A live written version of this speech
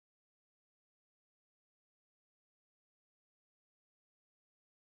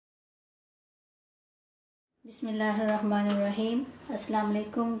बिस्मिल्लाहिर्रहमानिर्रहीम। अस्सलाम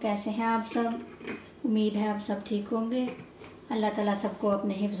वालेकुम। कैसे हैं आप सब? उम्मीद है आप सब ठीक होंगे। अल्लाह ताला सबको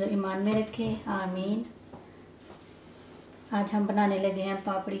अपने हिफ्ज़ ईमान में रखे, आमीन। आज हम बनाने लगे हैं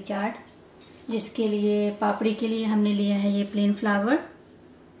पापड़ी चाट, जिसके लिए पापड़ी के लिए हमने लिया है ये प्लेन फ्लावर,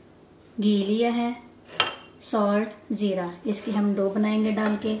 घी लिया है, सॉल्ट, ज़ीरा। इसकी हम डो बनाएंगे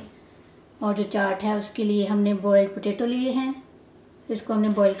डाल के। और जो चाट है उसके लिए हमने बॉयल्ड पोटैटो लिए हैं, इसको हमने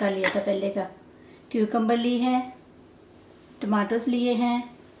बॉयल कर लिया था पहले का। क्यूकम्बर ली है, टमाटोस लिए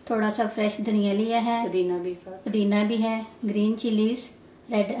हैं, थोड़ा सा फ्रेश धनिया लिया है, पुदीना भी है, green chillies,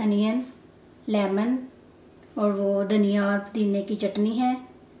 red onion, lemon और वो धनिया और पुदीने की चटनी है,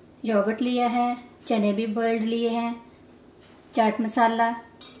 योगर्ट लिया है, चने भी बॉइल्ड लिए हैं, चाट मसाला,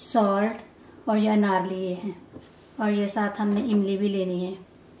 सॉल्ट और ये अनार लिए हैं। और ये साथ हमने इमली भी लेनी है।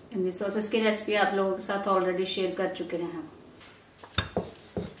 इमली सॉसेस की रेसिपी आप लोगों के साथ ऑलरेडी शेयर कर चुके हैं हम।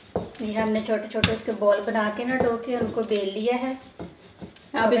 ये हमने छोटे छोटे उसके बॉल बना के ना डो के उनको बेल लिया है।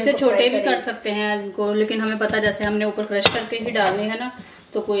 आप इससे छोटे भी कर सकते हैं इनको, लेकिन हमें पता जैसे हमने ऊपर फ्रेश करके ही डालने हैं ना,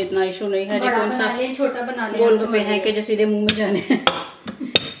 तो कोई इतना इशू नहीं है। बड़ा बना लिया, छोटा बना लिया, गोलगप्पे हैं कि जो सीधे मुंह में जाने हैं।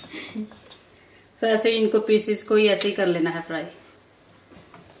 तो ऐसे इनको पीसेस को ही ऐसे ही कर लेना है फ्राई।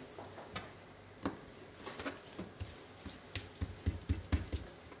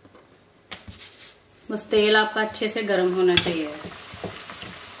 बस तेल आपका अच्छे से गर्म होना चाहिए।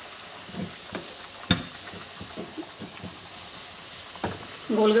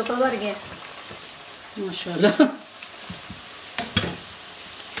 गोलगप्पा भर गया माशाल्लाह।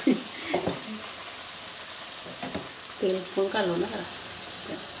 तेल फुल कर लो ना।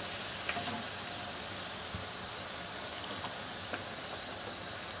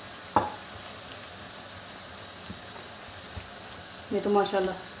 ये तो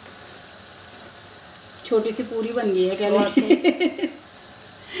माशाल्लाह छोटी सी पूरी बन गई है क्या?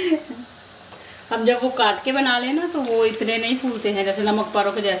 हम जब वो काट के बना लेना तो वो इतने नहीं फूलते हैं जैसे नमक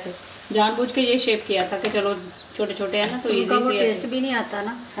पारों के जैसे। जानबूझ के ये शेप किया था कि चलो छोटे छोटे हैं ना तो इजी से टेस्ट भी नहीं आता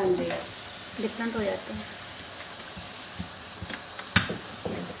ना। हाँ जी, डिफरेंट हो जाते हैं।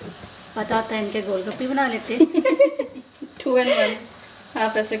 पता होता है इनके गोलगप्पे बना लेते हैं। 2 in 1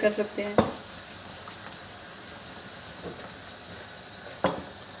 आप ऐसे कर सकते हैं।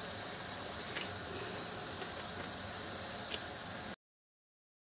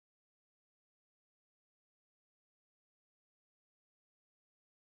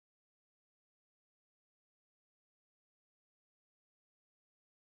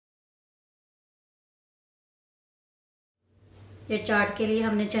 ये चाट के लिए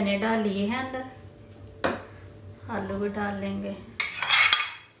हमने चने डाल लिए हैं अंदर, आलू भी डाल लेंगे।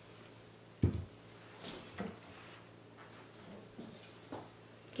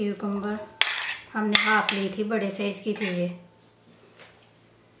 क्यूकम्बर हमने हाफ ली थी, बड़े साइज की थी ये।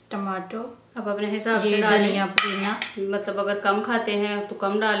 टमाटो अब अपने हिसाब से डालें। धनिया पुदीना, मतलब अगर कम खाते हैं तो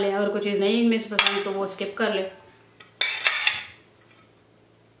कम डाल लें, अगर कोई चीज़ नहीं इनमें से पसंद तो वो स्किप कर लें।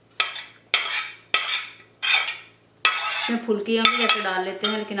 इसमें फुल्कियाँ भी जैसे डाल लेते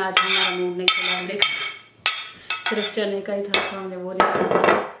हैं, लेकिन आज हमारा मूड नहीं था डालने का, सिर्फ चने का ही था, हमने वो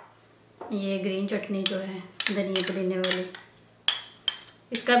नहीं। ये ग्रीन चटनी जो है धनिया पुदीने वाली,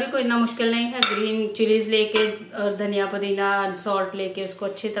 इसका भी कोई इतना मुश्किल नहीं है। ग्रीन चिलीज लेके और धनिया पुदीना सॉल्ट लेके उसको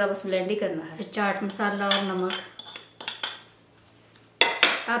अच्छी तरह बस ब्लेंड ही करना है। चाट मसाला और नमक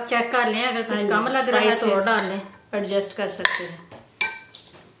आप चेक कर लें, अगर कुछ कम लग रहा है तो और डाल लें, एडजस्ट कर सकते हैं।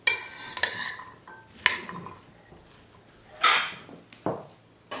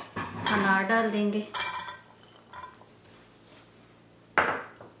 अनार डाल देंगे।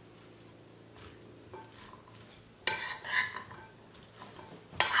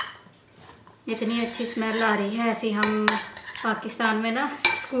 इतनी अच्छी स्मेल आ रही है, ऐसी हम पाकिस्तान में ना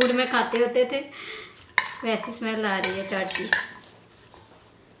स्कूल में खाते होते थे, वैसी स्मेल आ रही है चाट की।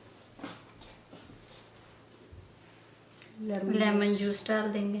 लेमन जूस डाल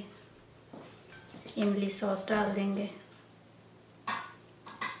देंगे, इमली सॉस डाल देंगे।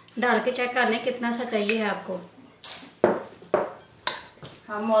 डाल के चेक कर लें कितना सा चाहिए है आपको।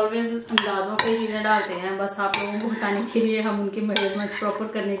 हम ऑलवेज अंदाजों से चीज़ें डालते हैं, बस आप लोगों को बताने के लिए हम उनके मेजरमेंट्स प्रॉपर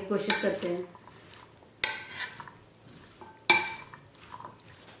करने की कोशिश करते हैं।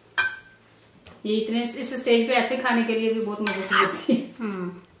 ये इतने इस स्टेज पे ऐसे खाने के लिए भी बहुत मजे की होती है।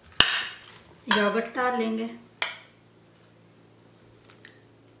 योगर्ट डाल लेंगे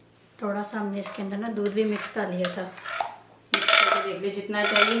थोड़ा सा, हमने इसके अंदर ना दूध भी मिक्स कर लिया था। देख लीजिए जितना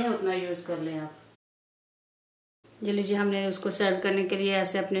चाहिए है उतना यूज़ कर लें आप। ये लीजिए हमने उसको सर्व करने के लिए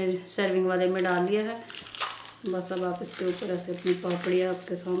ऐसे अपने सर्विंग वाले में डाल दिया है। बस अब आप इसके ऊपर ऐसे अपनी पापड़ी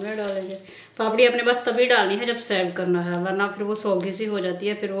आपके सामने डालेंगे। पापड़ी अपने बस तभी डालनी है जब सर्व करना है, वरना फिर वो सौगी सी हो जाती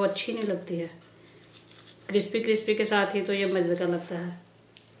है, फिर वो अच्छी नहीं लगती है। क्रिस्पी क्रिस्पी के साथ ही तो ये मज़े का लगता है।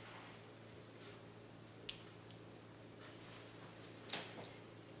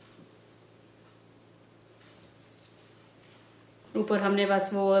 ऊपर हमने बस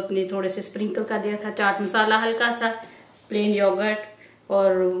वो अपनी थोड़े से स्प्रिंकल कर दिया था चाट मसाला, हल्का सा प्लेन योगर्ट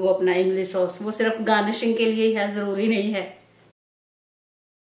और वो अपना इमली सॉस, वो सिर्फ गार्निशिंग के लिए ही है, ज़रूरी नहीं है।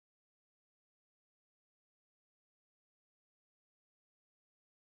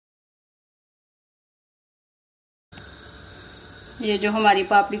 ये जो हमारी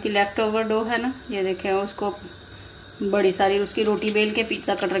पापड़ी की लेफ्ट ओवर डो है ना, ये देखें, उसको बड़ी सारी उसकी रोटी बेल के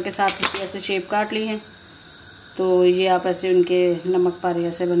पिज्ज़ा कटर के साथ इसकी ऐसे शेप काट ली है। तो ये आप ऐसे उनके नमक पारे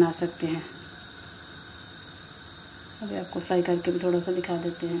ऐसे बना सकते हैं। अभी आपको फ्राई करके भी थोड़ा सा दिखा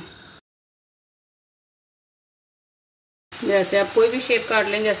देते हैं। जैसे आप कोई भी शेप काट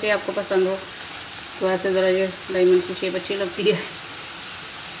लें जैसे आपको पसंद हो, तो ऐसे ज़रा ये डायमंड की शेप अच्छी लगती है।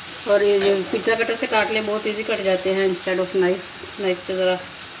 और ये जो पिज्ज़ा कटर से काट लें बहुत इजी कट जाते हैं, इंस्टेड ऑफ नाइफ से ज़रा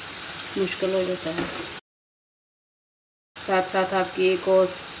मुश्किल हो जाता है। साथ साथ आपकी एक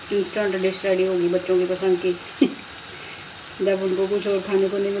और इंस्टेंट डिश रेडी होगी बच्चों की पसंद की। जब उनको कुछ और खाने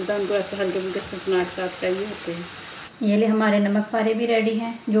को नहीं मिलता, उनको ऐसे हल्के फुल्के स्नैक साथ चाहिए होते हैं। ये ले हमारे नमक पारे भी रेडी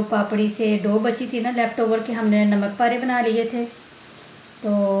हैं। जो पापड़ी से डो बची थी ना लेफ़्ट ओवर के, हमने नमक पारे बना लिए थे।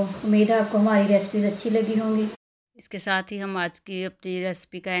 तो उम्मीद है आपको हमारी रेसिपीज़ अच्छी लगी होंगी। इसके साथ ही हम आज की अपनी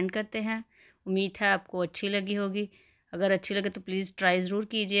रेसिपी का एंड करते हैं। उम्मीद है आपको अच्छी लगी होगी। अगर अच्छी लगे तो प्लीज़ ट्राई ज़रूर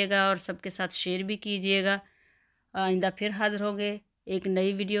कीजिएगा और सबके साथ शेयर भी कीजिएगा। आइंदा फिर हाज़िर होंगे एक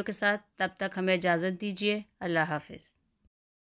नई वीडियो के साथ। तब तक हमें इजाज़त दीजिए। अल्लाह हाफ़िज़।